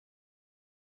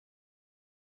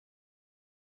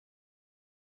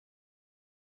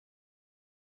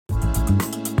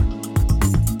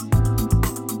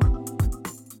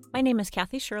My name is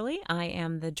Kathy Shirley. I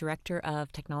am the Director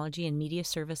of Technology and Media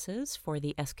Services for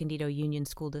the Escondido Union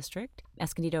School District.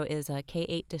 Escondido is a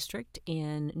K-8 district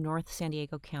in North San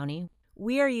Diego County.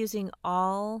 We are using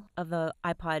all of the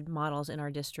iPod models in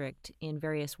our district in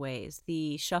various ways.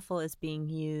 The Shuffle is being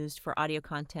used for audio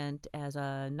content as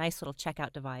a nice little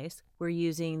checkout device. We're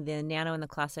using the Nano and the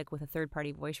Classic with a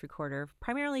third-party voice recorder,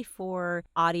 primarily for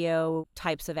audio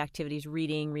types of activities,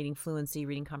 reading fluency,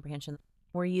 reading comprehension.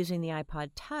 We're using the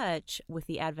iPod Touch with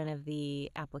the advent of the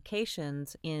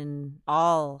applications in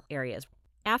all areas.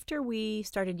 After we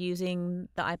started using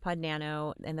the iPod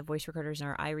Nano and the voice recorders in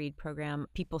our iRead program,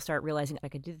 people start realizing I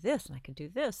could do this and I could do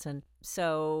this. And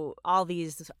so all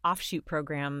these offshoot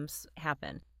programs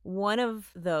happen. One of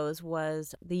those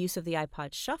was the use of the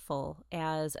iPod Shuffle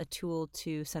as a tool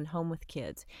to send home with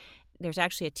kids. There's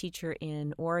actually a teacher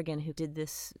in Oregon who did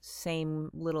this same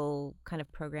little kind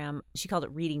of program. She called it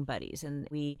Reading Buddies, and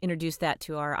we introduced that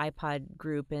to our iPod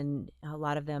group, and a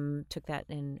lot of them took that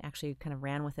and actually kind of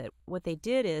ran with it. What they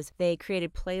did is they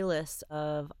created playlists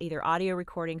of either audio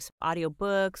recordings, audio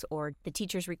books, or the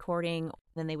teacher's recording.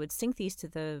 Then they would sync these to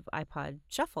the iPod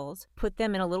Shuffles, put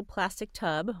them in a little plastic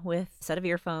tub with a set of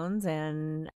earphones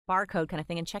and barcode kind of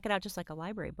thing, and check it out just like a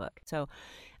library book. So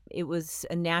it was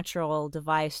a natural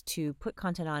device to put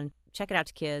content on, check it out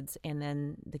to kids, and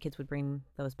then the kids would bring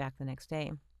those back the next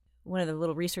day. One of the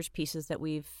little research pieces that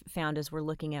we've found as we're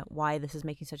looking at why this is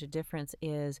making such a difference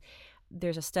is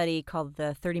there's a study called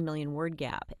the 30 million word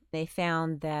gap. They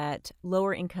found that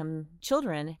lower income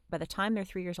children, by the time they're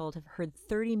 3 years old, have heard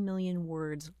 30 million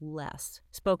words less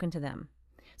spoken to them.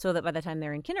 So that by the time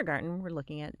they're in kindergarten, we're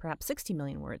looking at perhaps 60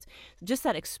 million words. Just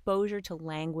that exposure to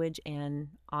language and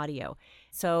audio.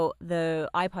 So the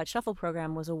iPod Shuffle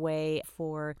program was a way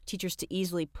for teachers to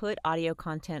easily put audio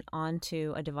content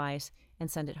onto a device and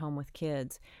send it home with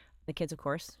kids. The kids, of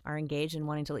course, are engaged in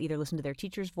wanting to either listen to their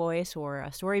teacher's voice or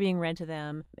a story being read to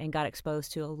them, and got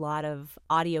exposed to a lot of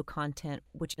audio content,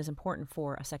 which is important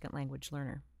for a second language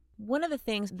learner. One of the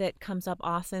things that comes up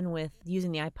often with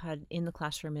using the iPod in the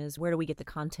classroom is, where do we get the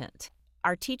content?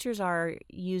 Our teachers are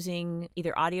using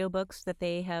either audiobooks that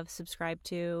they have subscribed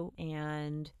to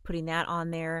and putting that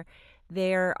on there.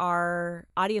 There are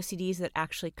audio CDs that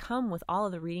actually come with all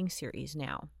of the reading series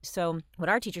now. So what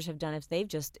our teachers have done is they've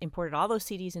just imported all those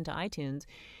CDs into iTunes,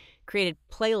 created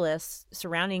playlists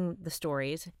surrounding the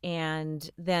stories, and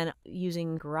then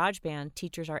using GarageBand,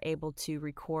 teachers are able to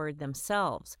record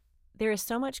themselves. There is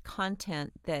so much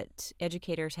content that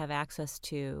educators have access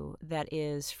to that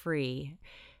is free.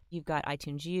 You've got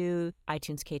iTunes U,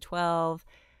 iTunes K-12,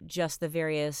 just the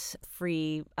various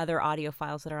free other audio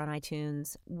files that are on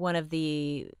iTunes. One of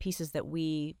the pieces that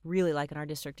we really like in our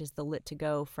district is the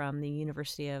Lit2Go from the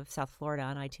University of South Florida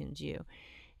on iTunes U.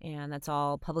 And that's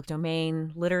all public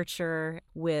domain literature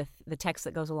with the text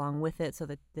that goes along with it, so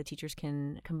that the teachers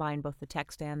can combine both the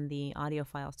text and the audio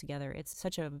files together. It's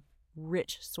such a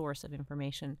rich source of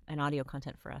information and audio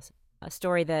content for us. A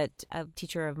story that a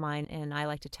teacher of mine and I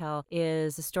like to tell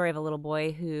is the story of a little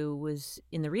boy who was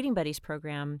in the Reading Buddies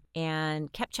program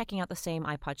and kept checking out the same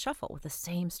iPod Shuffle with the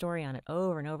same story on it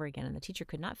over and over again. And the teacher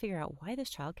could not figure out why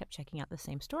this child kept checking out the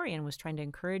same story and was trying to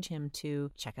encourage him to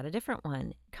check out a different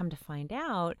one. Come to find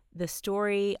out, the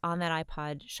story on that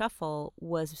iPod Shuffle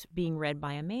was being read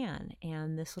by a man.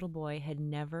 And this little boy had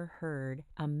never heard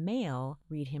a male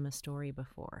read him a story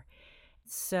before.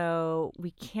 So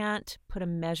we can't put a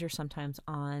measure sometimes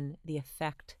on the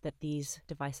effect that these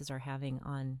devices are having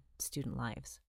on student lives.